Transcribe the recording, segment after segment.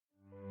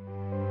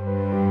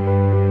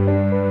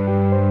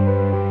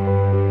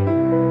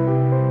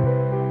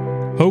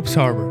Hope's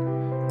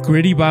Harbor,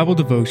 Gritty Bible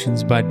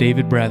Devotions by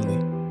David Bradley.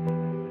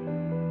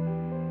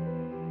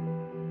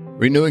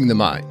 Renewing the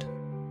mind.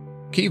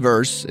 Key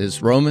verse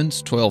is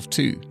Romans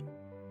 12:2.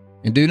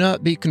 And do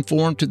not be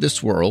conformed to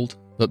this world,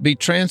 but be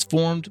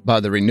transformed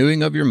by the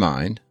renewing of your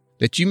mind,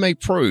 that you may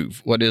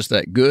prove what is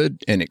that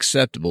good and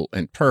acceptable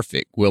and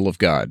perfect will of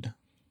God.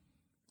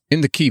 In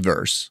the key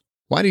verse,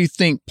 why do you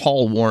think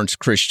Paul warns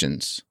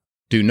Christians,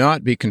 do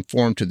not be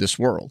conformed to this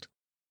world?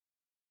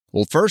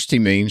 Well, first he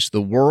means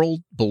the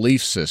world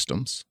belief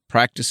systems,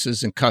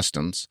 practices, and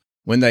customs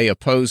when they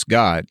oppose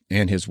God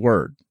and His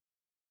Word.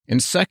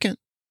 And second,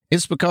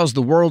 it's because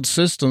the world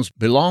systems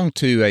belong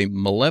to a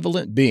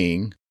malevolent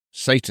being,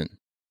 Satan.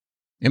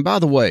 And by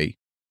the way,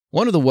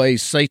 one of the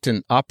ways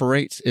Satan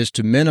operates is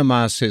to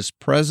minimize his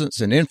presence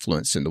and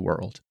influence in the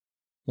world.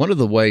 One of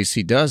the ways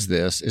he does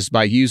this is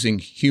by using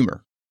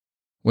humor.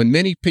 When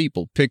many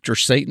people picture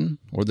Satan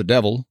or the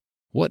devil,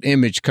 what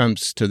image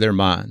comes to their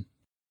mind?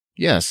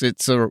 Yes,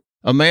 it's a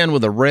man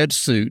with a red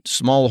suit,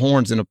 small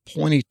horns, and a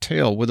pointy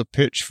tail with a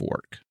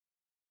pitchfork.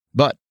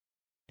 But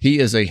he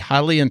is a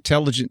highly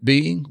intelligent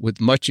being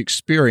with much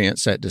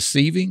experience at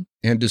deceiving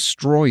and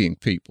destroying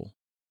people.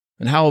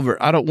 And however,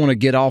 I don't want to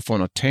get off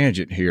on a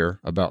tangent here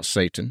about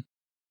Satan,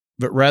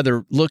 but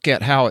rather look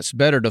at how it's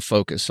better to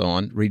focus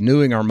on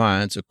renewing our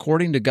minds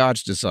according to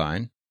God's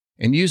design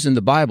and using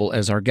the Bible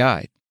as our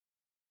guide.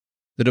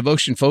 The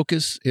devotion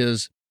focus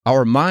is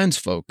our mind's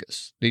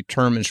focus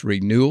determines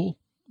renewal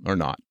or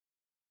not.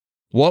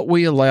 What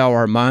we allow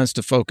our minds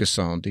to focus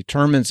on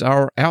determines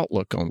our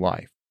outlook on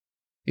life.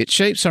 It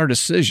shapes our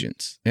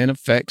decisions and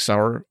affects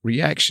our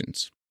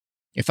reactions.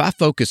 If I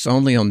focus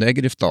only on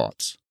negative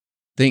thoughts,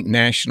 think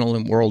national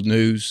and world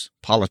news,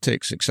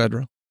 politics,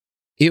 etc.,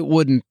 it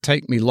wouldn't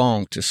take me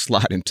long to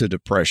slide into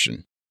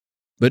depression.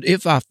 But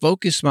if I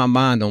focus my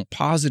mind on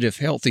positive,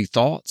 healthy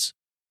thoughts,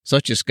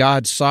 such as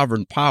God's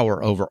sovereign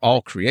power over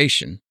all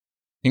creation,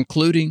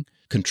 including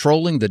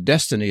controlling the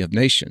destiny of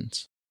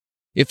nations,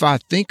 if I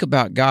think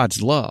about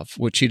God's love,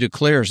 which He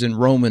declares in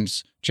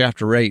Romans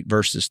chapter 8,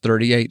 verses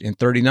 38 and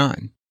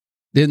 39,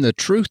 then the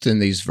truth in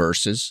these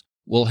verses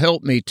will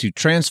help me to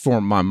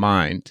transform my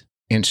mind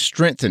and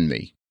strengthen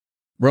me.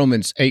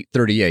 Romans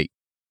 8:38.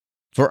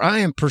 For I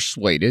am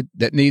persuaded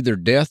that neither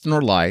death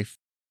nor life,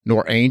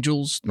 nor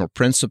angels, nor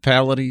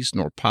principalities,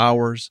 nor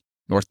powers,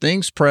 nor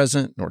things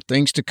present, nor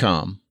things to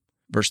come,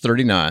 verse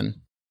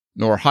 39,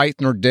 nor height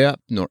nor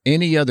depth, nor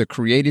any other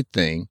created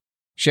thing,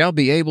 shall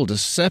be able to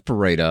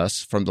separate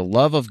us from the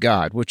love of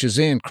God, which is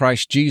in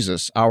Christ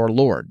Jesus our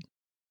Lord.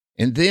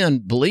 And then,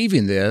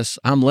 believing this,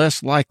 I'm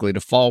less likely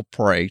to fall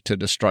prey to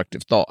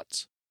destructive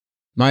thoughts.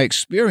 My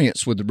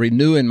experience with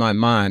renewing my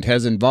mind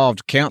has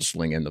involved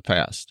counseling in the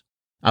past.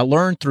 I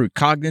learned through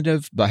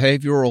cognitive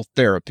behavioral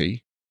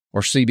therapy,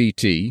 or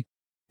CBT,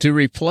 to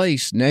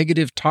replace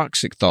negative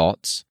toxic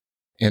thoughts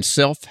and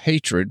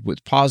self-hatred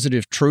with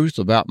positive truth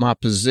about my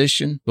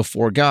position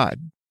before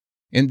God.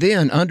 And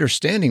then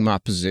understanding my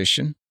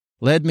position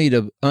led me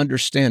to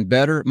understand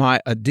better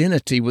my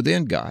identity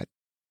within God.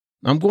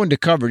 I'm going to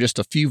cover just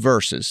a few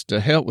verses to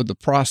help with the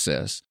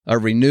process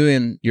of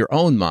renewing your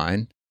own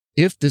mind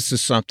if this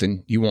is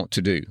something you want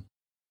to do.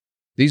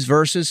 These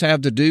verses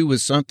have to do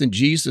with something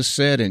Jesus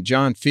said in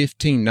John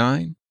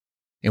 15:9,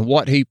 and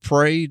what He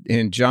prayed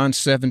in John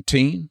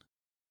 17,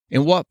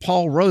 and what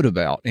Paul wrote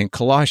about in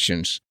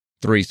Colossians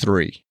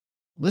 3:3.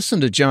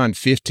 Listen to John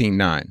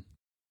 15:9.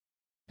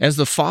 As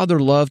the Father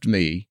loved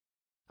me,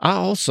 I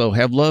also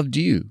have loved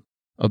you.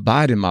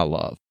 Abide in my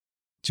love.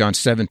 John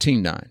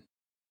 17:9.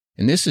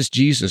 And this is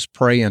Jesus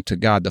praying to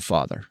God the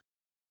Father.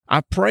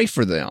 I pray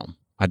for them.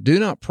 I do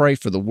not pray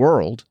for the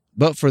world,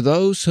 but for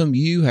those whom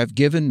you have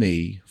given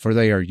me, for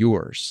they are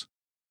yours.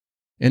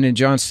 And in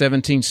John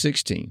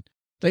 17:16,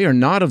 they are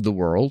not of the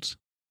world,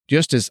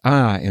 just as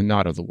I am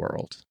not of the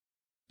world.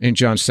 In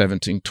John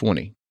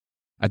 17:20,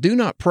 I do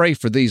not pray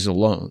for these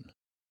alone,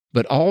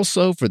 but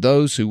also for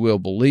those who will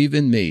believe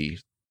in me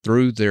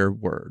through their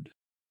word.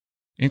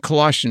 In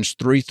Colossians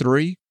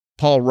 3:3,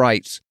 Paul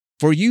writes,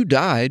 For you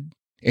died,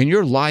 and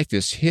your life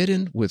is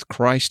hidden with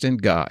Christ in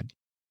God.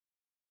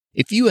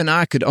 If you and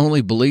I could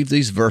only believe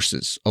these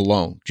verses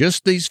alone,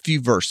 just these few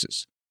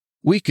verses,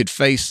 we could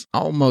face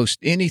almost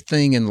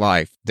anything in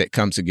life that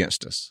comes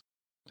against us.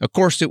 Of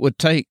course, it would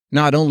take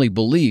not only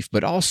belief,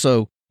 but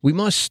also we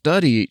must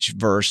study each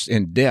verse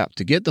in depth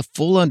to get the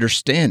full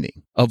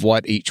understanding of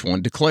what each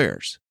one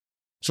declares.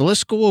 So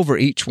let's go over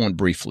each one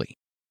briefly.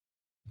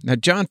 Now,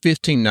 John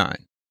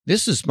 15:9,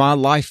 this is my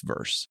life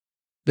verse.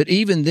 But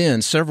even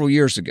then, several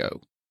years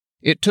ago,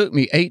 it took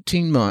me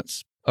 18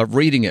 months of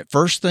reading it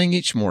first thing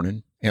each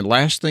morning and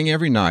last thing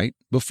every night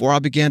before I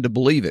began to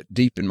believe it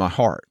deep in my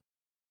heart.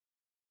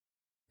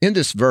 In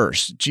this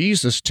verse,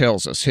 Jesus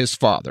tells us His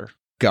Father,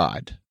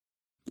 God,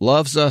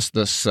 loves us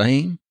the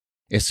same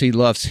as He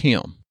loves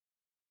Him.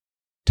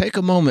 Take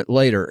a moment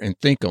later and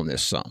think on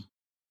this some.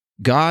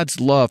 God's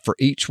love for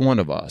each one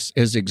of us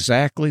is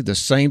exactly the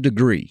same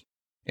degree,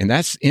 and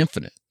that's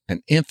infinite,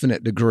 an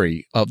infinite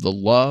degree of the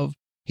love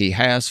He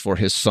has for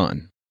His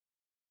Son.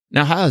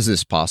 Now, how is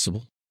this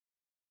possible?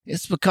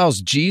 It's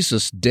because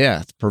Jesus'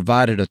 death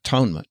provided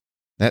atonement.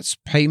 That's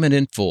payment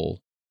in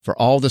full for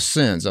all the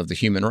sins of the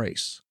human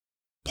race.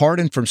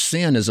 Pardon from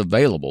sin is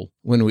available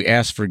when we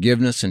ask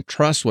forgiveness and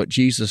trust what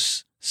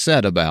Jesus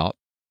said about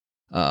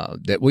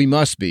that we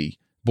must be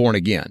born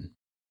again.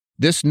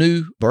 This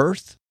new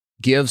birth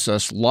gives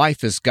us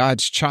life as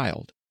God's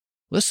child.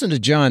 Listen to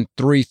John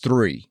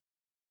 3:3.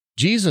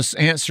 Jesus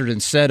answered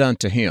and said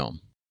unto him.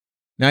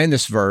 Now in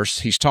this verse,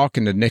 he's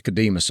talking to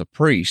Nicodemus, a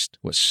priest,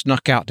 which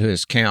snuck out to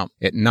his camp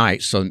at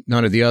night so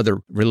none of the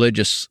other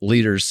religious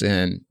leaders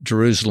in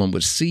Jerusalem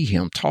would see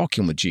him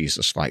talking with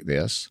Jesus like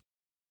this.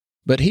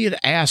 But he had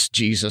asked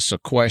Jesus a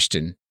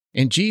question,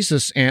 and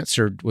Jesus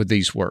answered with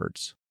these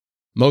words,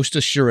 Most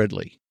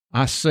assuredly,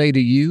 I say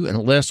to you,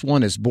 unless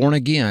one is born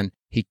again,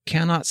 he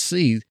cannot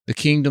see the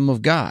kingdom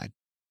of God.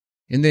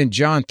 And then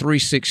John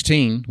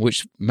 3:16,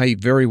 which may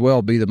very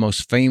well be the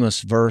most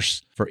famous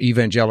verse for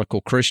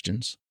evangelical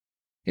Christians.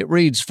 It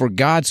reads, For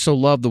God so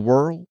loved the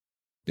world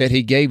that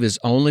he gave his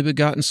only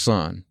begotten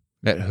Son,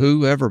 that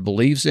whoever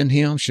believes in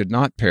him should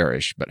not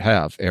perish, but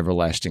have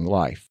everlasting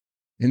life.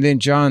 And then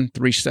John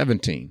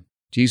 3:17,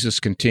 Jesus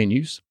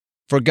continues,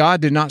 For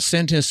God did not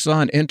send his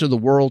Son into the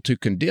world to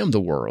condemn the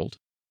world,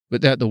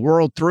 but that the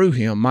world through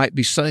him might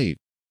be saved.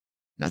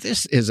 Now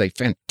this is a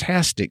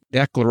fantastic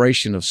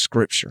declaration of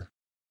Scripture.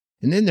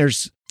 And then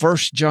there's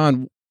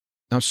John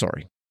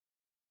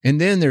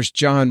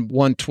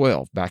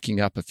 1:12,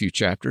 backing up a few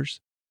chapters.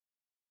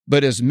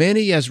 But as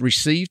many as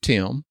received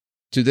him,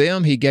 to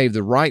them he gave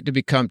the right to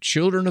become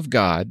children of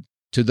God,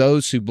 to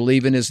those who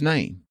believe in his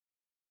name.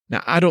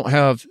 Now, I don't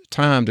have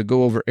time to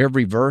go over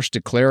every verse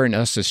declaring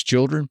us as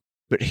children,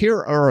 but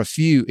here are a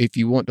few if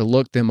you want to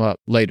look them up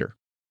later.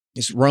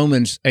 It's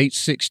Romans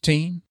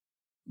 8:16,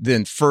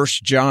 then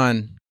 1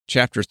 John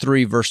chapter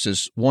 3,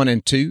 verses 1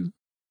 and 2,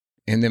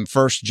 and then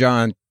 1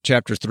 John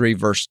chapter 3,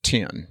 verse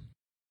 10.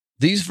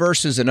 These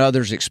verses and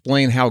others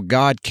explain how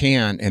God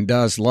can and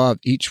does love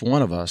each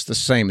one of us the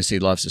same as he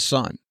loves his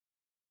Son.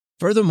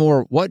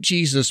 Furthermore, what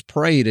Jesus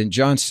prayed in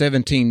John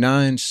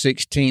 17:9,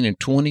 16, and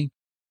 20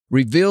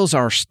 reveals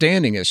our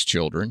standing as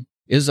children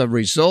is a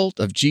result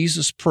of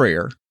Jesus'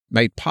 prayer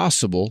made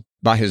possible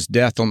by his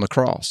death on the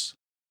cross.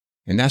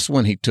 And that's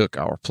when he took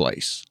our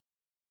place.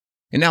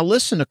 And now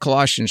listen to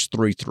Colossians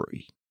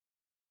 3:3.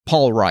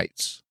 Paul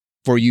writes,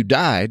 For you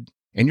died,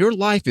 and your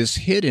life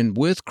is hidden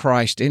with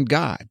Christ in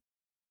God.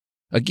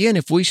 Again,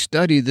 if we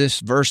study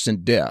this verse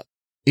in depth,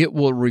 it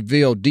will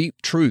reveal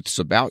deep truths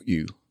about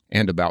you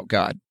and about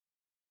God.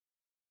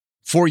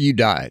 For you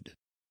died.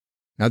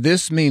 Now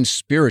this means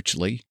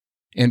spiritually,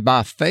 and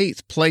by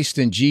faith placed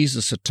in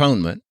Jesus'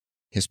 atonement,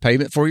 his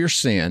payment for your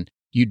sin,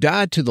 you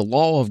died to the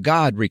law of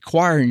God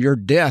requiring your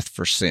death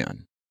for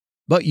sin.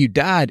 But you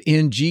died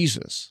in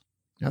Jesus.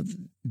 Now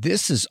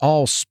this is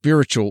all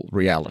spiritual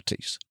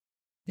realities.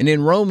 And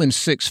in Romans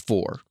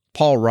 6:4,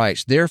 Paul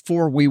writes,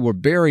 Therefore we were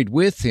buried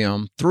with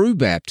him through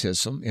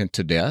baptism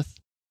into death,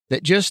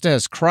 that just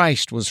as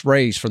Christ was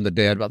raised from the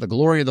dead by the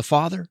glory of the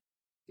Father,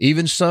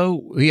 even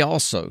so we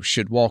also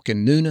should walk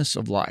in newness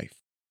of life.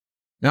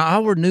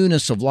 Now our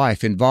newness of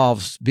life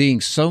involves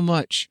being so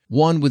much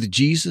one with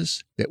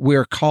Jesus that we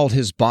are called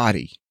his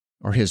body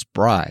or his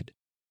bride.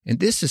 And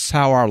this is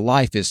how our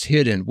life is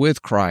hidden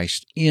with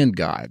Christ in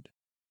God.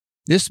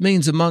 This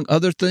means, among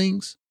other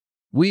things,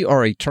 we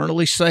are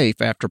eternally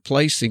safe after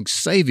placing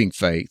saving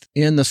faith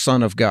in the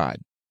Son of God.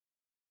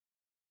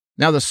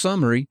 Now, the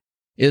summary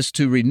is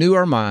to renew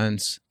our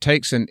minds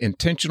takes an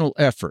intentional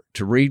effort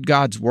to read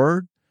God's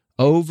Word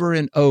over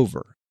and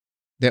over,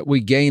 that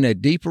we gain a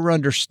deeper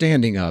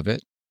understanding of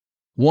it,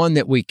 one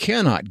that we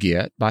cannot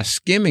get by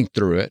skimming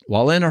through it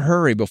while in a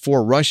hurry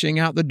before rushing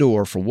out the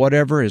door for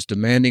whatever is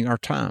demanding our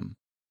time.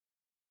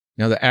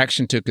 Now, the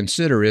action to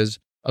consider is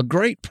a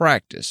great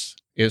practice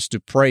is to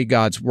pray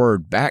God's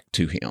Word back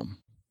to him.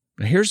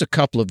 Now, here's a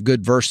couple of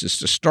good verses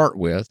to start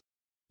with.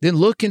 Then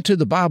look into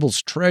the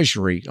Bible's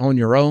treasury on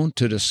your own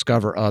to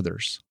discover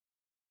others.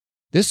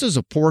 This is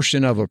a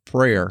portion of a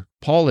prayer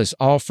Paul is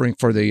offering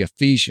for the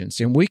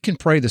Ephesians, and we can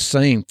pray the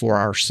same for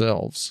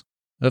ourselves.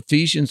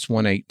 Ephesians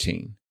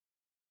 1:18.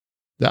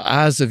 The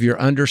eyes of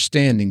your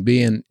understanding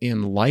being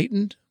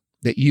enlightened,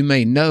 that you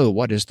may know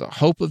what is the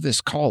hope of his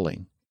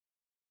calling,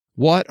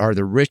 what are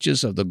the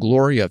riches of the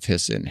glory of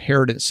his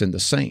inheritance in the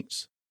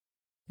saints.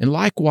 And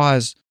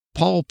likewise,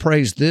 Paul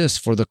prays this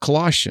for the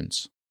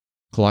Colossians.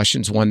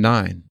 Colossians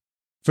 1:9.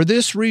 For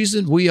this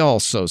reason we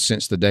also,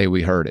 since the day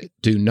we heard it,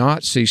 do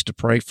not cease to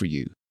pray for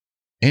you,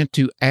 and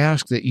to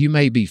ask that you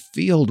may be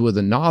filled with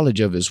the knowledge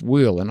of his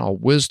will and all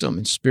wisdom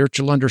and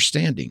spiritual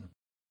understanding.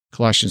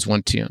 Colossians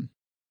 1:10.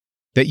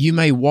 That you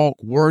may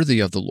walk worthy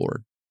of the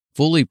Lord,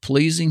 fully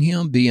pleasing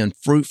him, being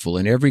fruitful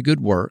in every good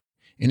work,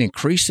 and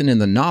increasing in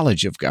the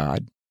knowledge of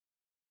God.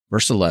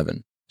 Verse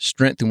 11.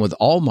 Strengthened with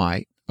all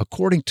might,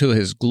 according to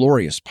his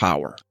glorious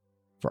power,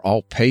 for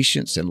all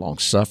patience and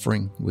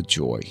long-suffering with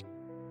joy.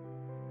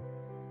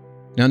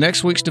 Now,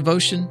 next week's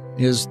devotion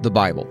is the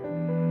Bible,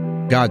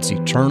 God's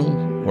eternal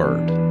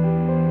Word.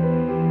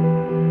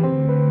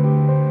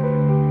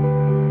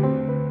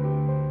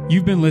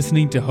 You've been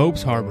listening to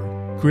Hope's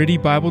Harbor, Gritty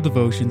Bible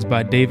Devotions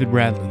by David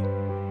Bradley.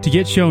 To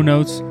get show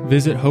notes,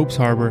 visit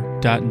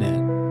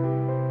hopesharbor.net.